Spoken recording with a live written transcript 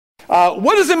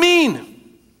What does it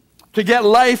mean to get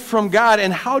life from God,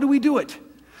 and how do we do it?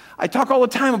 I talk all the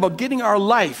time about getting our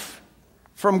life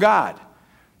from God.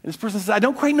 And this person says, I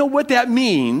don't quite know what that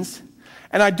means,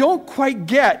 and I don't quite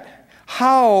get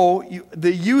how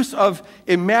the use of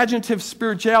imaginative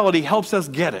spirituality helps us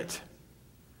get it.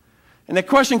 And that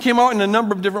question came out in a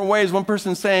number of different ways. One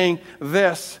person saying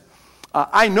this,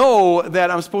 I know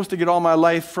that I'm supposed to get all my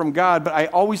life from God, but I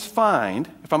always find,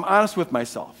 if I'm honest with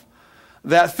myself,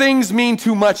 that things mean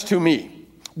too much to me.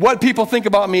 What people think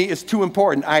about me is too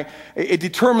important. It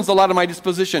determines a lot of my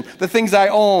disposition. The things I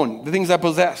own, the things I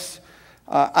possess.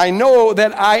 I know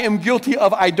that I am guilty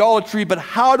of idolatry, but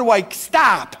how do I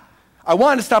stop? I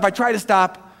want to stop, I try to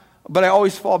stop, but I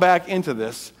always fall back into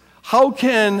this. How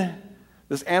can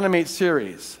this Animate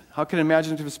series, how can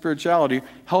imaginative spirituality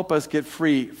help us get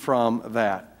free from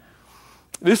that?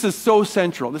 This is so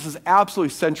central. This is absolutely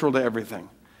central to everything.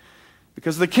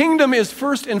 Because the kingdom is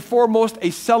first and foremost a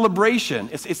celebration.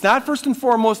 It's not first and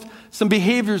foremost some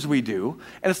behaviors we do,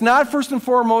 and it's not first and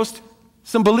foremost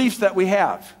some beliefs that we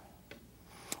have.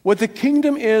 What the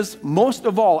kingdom is, most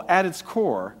of all, at its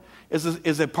core,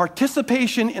 is a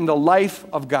participation in the life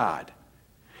of God.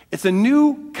 It's a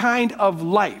new kind of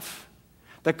life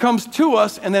that comes to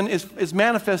us and then is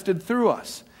manifested through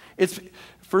us. It's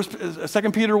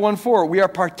 2 Peter 1:4, we are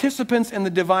participants in the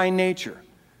divine nature.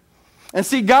 And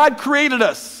see, God created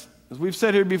us, as we've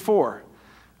said here before,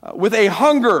 with a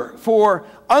hunger for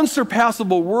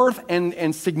unsurpassable worth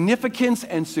and significance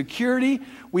and security.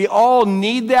 We all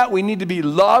need that. We need to be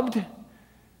loved.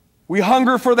 We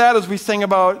hunger for that, as we sang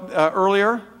about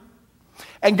earlier.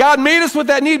 And God made us with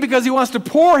that need because he wants to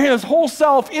pour his whole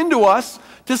self into us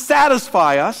to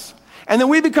satisfy us. And then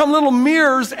we become little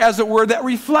mirrors, as it were, that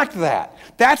reflect that.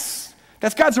 That's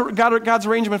God's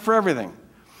arrangement for everything.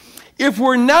 If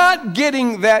we're not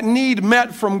getting that need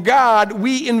met from God,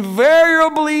 we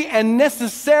invariably and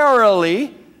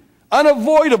necessarily,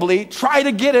 unavoidably, try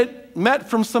to get it met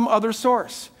from some other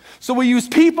source. So we use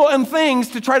people and things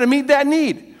to try to meet that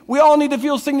need. We all need to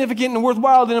feel significant and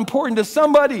worthwhile and important to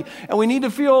somebody, and we need to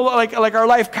feel like our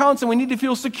life counts, and we need to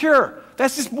feel secure.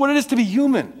 That's just what it is to be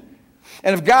human.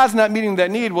 And if God's not meeting that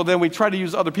need, well, then we try to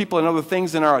use other people and other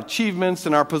things and our achievements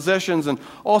and our possessions and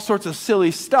all sorts of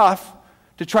silly stuff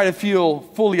to try to feel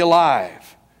fully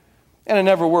alive. And it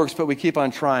never works, but we keep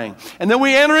on trying. And then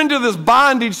we enter into this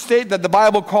bondage state that the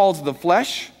Bible calls the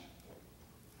flesh.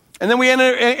 And then we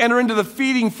enter into the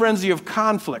feeding frenzy of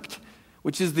conflict,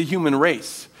 which is the human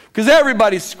race. Because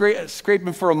everybody's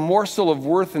scraping for a morsel of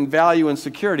worth and value and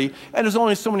security, and there's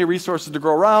only so many resources to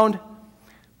go around.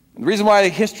 And the reason why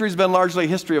history has been largely a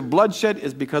history of bloodshed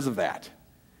is because of that.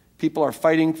 People are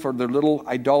fighting for their little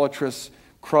idolatrous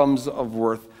crumbs of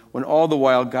worth, when all the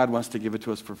while God wants to give it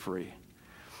to us for free.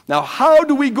 Now, how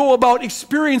do we go about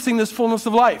experiencing this fullness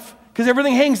of life? Because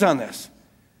everything hangs on this.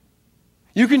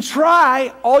 You can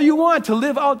try all you want to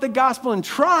live out the gospel and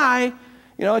try,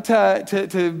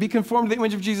 to be conformed to the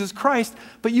image of Jesus Christ,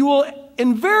 but you will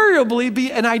invariably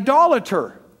be an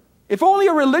idolater. If only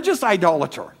a religious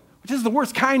idolater, which is the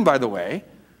worst kind, by the way.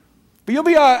 But you'll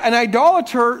be an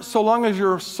idolater so long as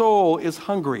your soul is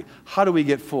hungry. How do we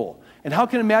get full? And how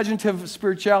can imaginative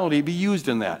spirituality be used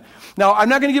in that? Now, I'm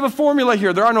not going to give a formula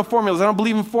here. There are no formulas. I don't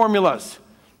believe in formulas.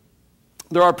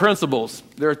 There are principles.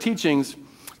 There are teachings.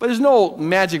 But there's no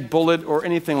magic bullet or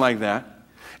anything like that.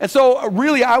 And so,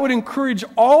 really, I would encourage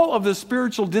all of the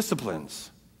spiritual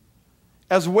disciplines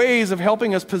as ways of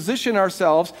helping us position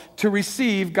ourselves to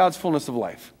receive God's fullness of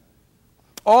life.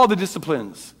 All the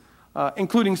disciplines,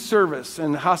 including service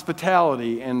and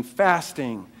hospitality and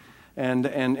fasting,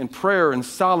 and prayer and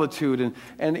solitude.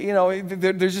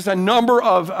 There's just a number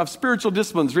of spiritual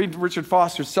disciplines. Read Richard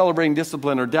Foster's Celebrating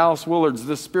Discipline or Dallas Willard's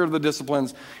The Spirit of the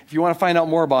Disciplines if you want to find out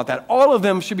more about that. All of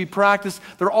them should be practiced.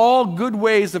 They're all good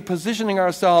ways of positioning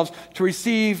ourselves to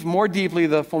receive more deeply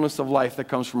the fullness of life that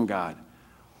comes from God.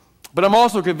 But I'm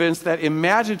also convinced that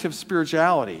imaginative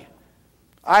spirituality,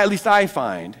 at least I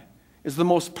find, is the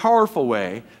most powerful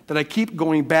way that I keep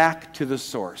going back to the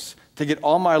source to get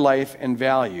all my life and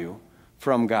value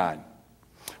from God.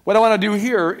 What I want to do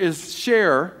here is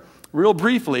share real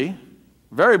briefly,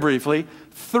 very briefly,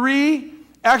 3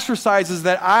 exercises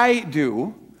that I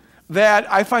do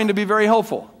that I find to be very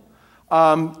helpful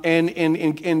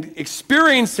in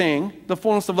experiencing the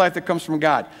fullness of life that comes from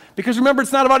God. Because remember,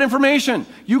 it's not about information.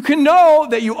 You can know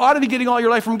that you ought to be getting all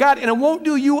your life from God, and it won't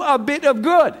do you a bit of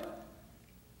good.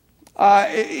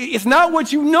 It's not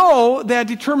what you know that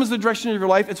determines the direction of your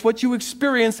life. It's what you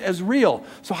experience as real.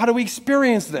 So how do we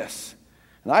experience this?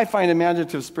 And I find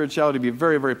imaginative spirituality to be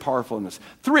very, very powerful in this.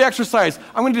 3 exercises.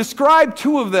 I'm going to describe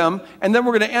 2 of them, and then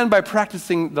we're going to end by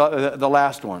practicing the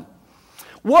last one.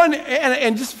 One,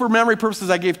 and just for memory purposes,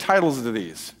 I gave titles to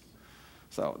these.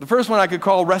 So the first one I could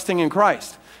call Resting in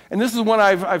Christ. And this is one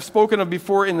I've spoken of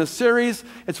before in the series.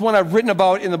 It's one I've written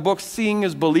about in the book Seeing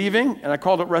is Believing, and I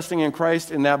called it Resting in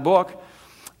Christ in that book.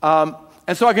 And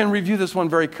so I can review this one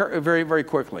very, very, very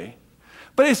quickly.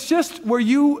 But it's just where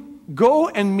you go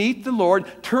and meet the Lord.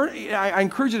 I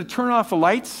encourage you to turn off the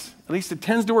lights. At least it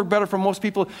tends to work better for most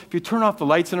people if you turn off the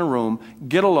lights in a room,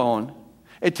 get alone.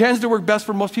 It tends to work best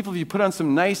for most people if you put on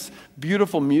some nice,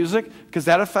 beautiful music, because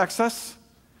that affects us,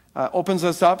 opens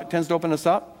us up. It tends to open us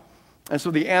up. And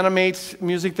so the Animate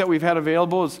music that we've had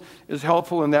available is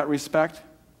helpful in that respect.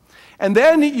 And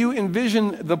then you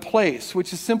envision the place,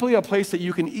 which is simply a place that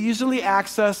you can easily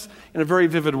access in a very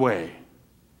vivid way.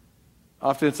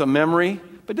 Often it's a memory,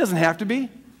 but it doesn't have to be.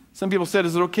 Some people said,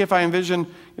 is it okay if I envision,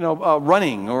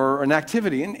 running or an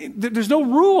activity? And there's no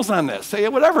rules on this. Say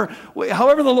whatever,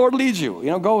 however the Lord leads you,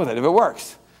 go with it if it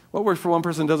works. What works for one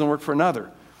person doesn't work for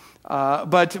another.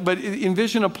 But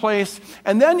envision a place.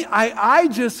 And then I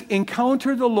just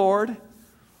encounter the Lord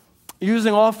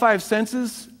using all 5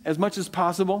 senses as much as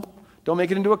possible. Don't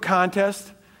make it into a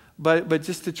contest, but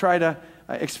just to try to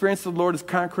experience the Lord as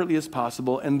concretely as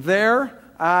possible. And there,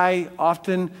 I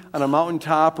often on a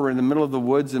mountaintop or in the middle of the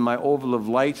woods in my oval of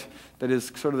light, that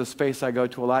is sort of the space I go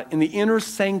to a lot. In the inner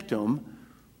sanctum,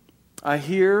 I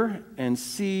hear and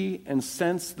see and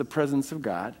sense the presence of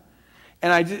God.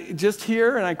 And I just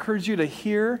hear, and I encourage you to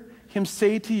hear him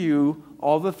say to you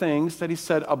all the things that he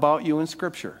said about you in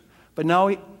Scripture. But now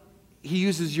he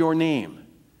uses your name.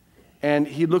 And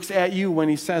he looks at you when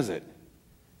he says it.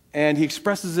 And he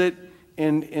expresses it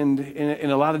in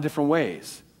a lot of different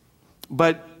ways.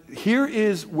 But here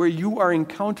is where you are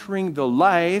encountering the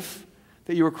life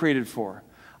that you were created for.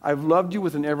 I've loved you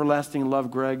with an everlasting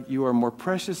love, Greg. You are more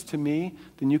precious to me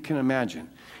than you can imagine.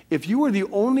 If you were the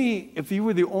only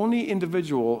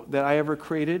individual that I ever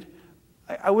created,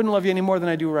 I wouldn't love you any more than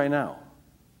I do right now.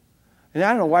 And I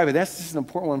don't know why, but that's just an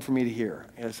important one for me to hear.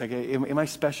 It's like, am I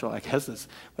special? I guess that's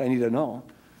what I need to know.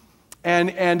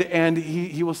 And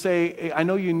he will say, I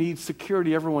know you need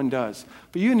security, everyone does.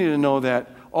 But you need to know that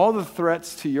all the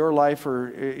threats to your life or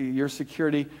your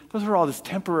security, those are all just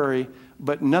temporary,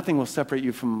 but nothing will separate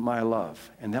you from my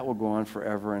love. And that will go on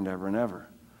forever and ever and ever.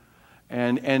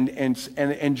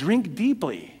 And drink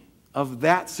deeply of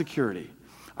that security.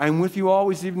 I am with you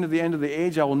always, even to the end of the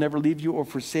age. I will never leave you or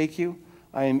forsake you.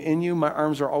 I am in you. My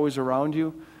arms are always around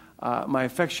you. My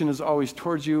affection is always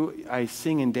towards you. I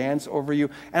sing and dance over you.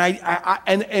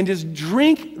 And just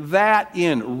drink that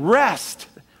in. Rest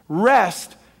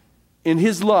in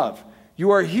his love.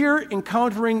 You are here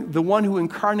encountering the one who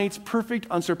incarnates perfect,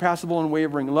 unsurpassable,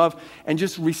 unwavering love. And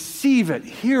just receive it.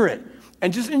 Hear it.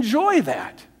 And just enjoy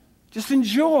that. Just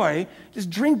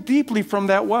drink deeply from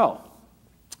that well.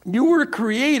 You were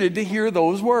created to hear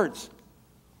those words.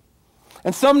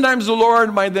 And sometimes the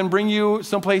Lord might then bring you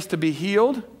someplace to be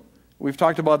healed. We've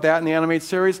talked about that in the Animate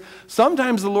series.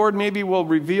 Sometimes the Lord maybe will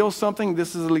reveal something.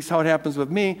 This is at least how it happens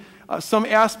with me. Some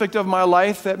aspect of my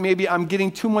life that maybe I'm getting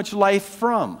too much life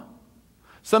from.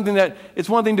 Something that, it's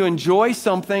one thing to enjoy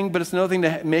something, but it's another thing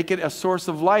to make it a source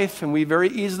of life. And we very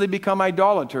easily become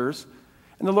idolaters.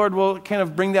 And the Lord will kind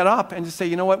of bring that up and just say,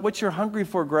 you know what you're hungry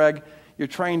for, Greg, you're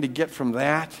trying to get from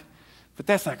that, but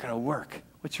that's not going to work.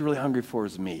 What you're really hungry for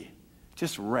is me.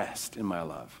 Just rest in my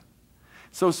love.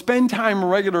 So spend time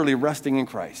regularly resting in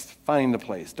Christ, finding the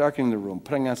place, darkening the room,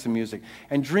 putting on some music,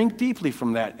 and drink deeply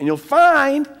from that. And you'll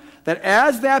find that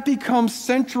as that becomes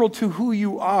central to who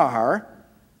you are,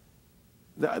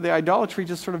 the idolatry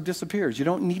just sort of disappears. You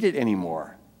don't need it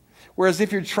anymore. Whereas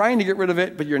if you're trying to get rid of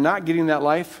it, but you're not getting that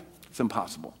life, it's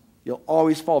impossible. You'll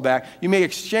always fall back. You may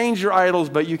exchange your idols,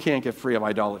 but you can't get free of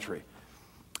idolatry.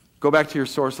 Go back to your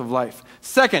source of life.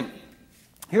 Second,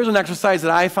 here's an exercise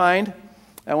that I find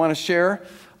I want to share.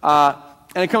 And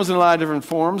it comes in a lot of different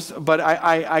forms, but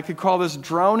I could call this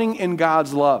drowning in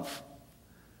God's love.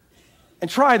 And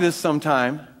try this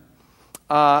sometime.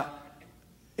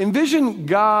 Envision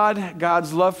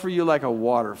God's love for you like a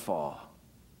waterfall,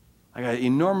 like an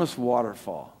enormous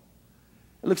waterfall.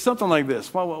 It looks something like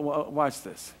this. Watch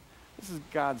this. This is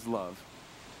God's love.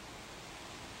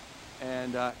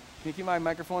 And can you keep my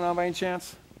microphone on by any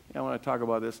chance? Yeah, I want to talk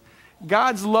about this.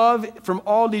 God's love from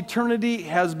all eternity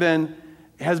has been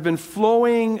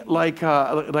flowing like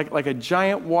a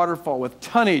giant waterfall with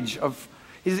tonnage of.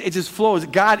 It just flows.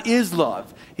 God is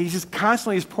love. He just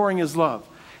constantly is pouring his love.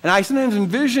 And I sometimes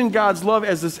envision God's love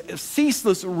as this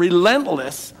ceaseless,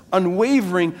 relentless,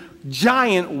 unwavering,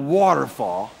 giant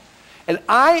waterfall. And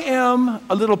I am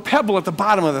a little pebble at the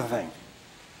bottom of the thing.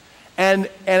 And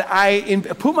I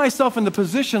put myself in the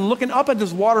position looking up at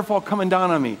this waterfall coming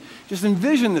down on me. Just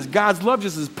envision this. God's love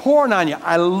just is pouring on you.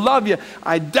 I love you.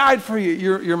 I died for you.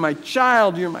 You're my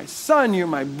child. You're my son. You're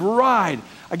my bride.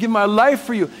 I give my life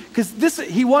for you. Because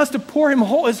he wants to pour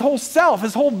his whole self,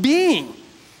 his whole being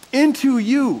into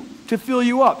you to fill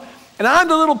you up. And I'm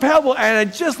the little pebble, and I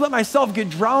just let myself get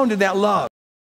drowned in that love.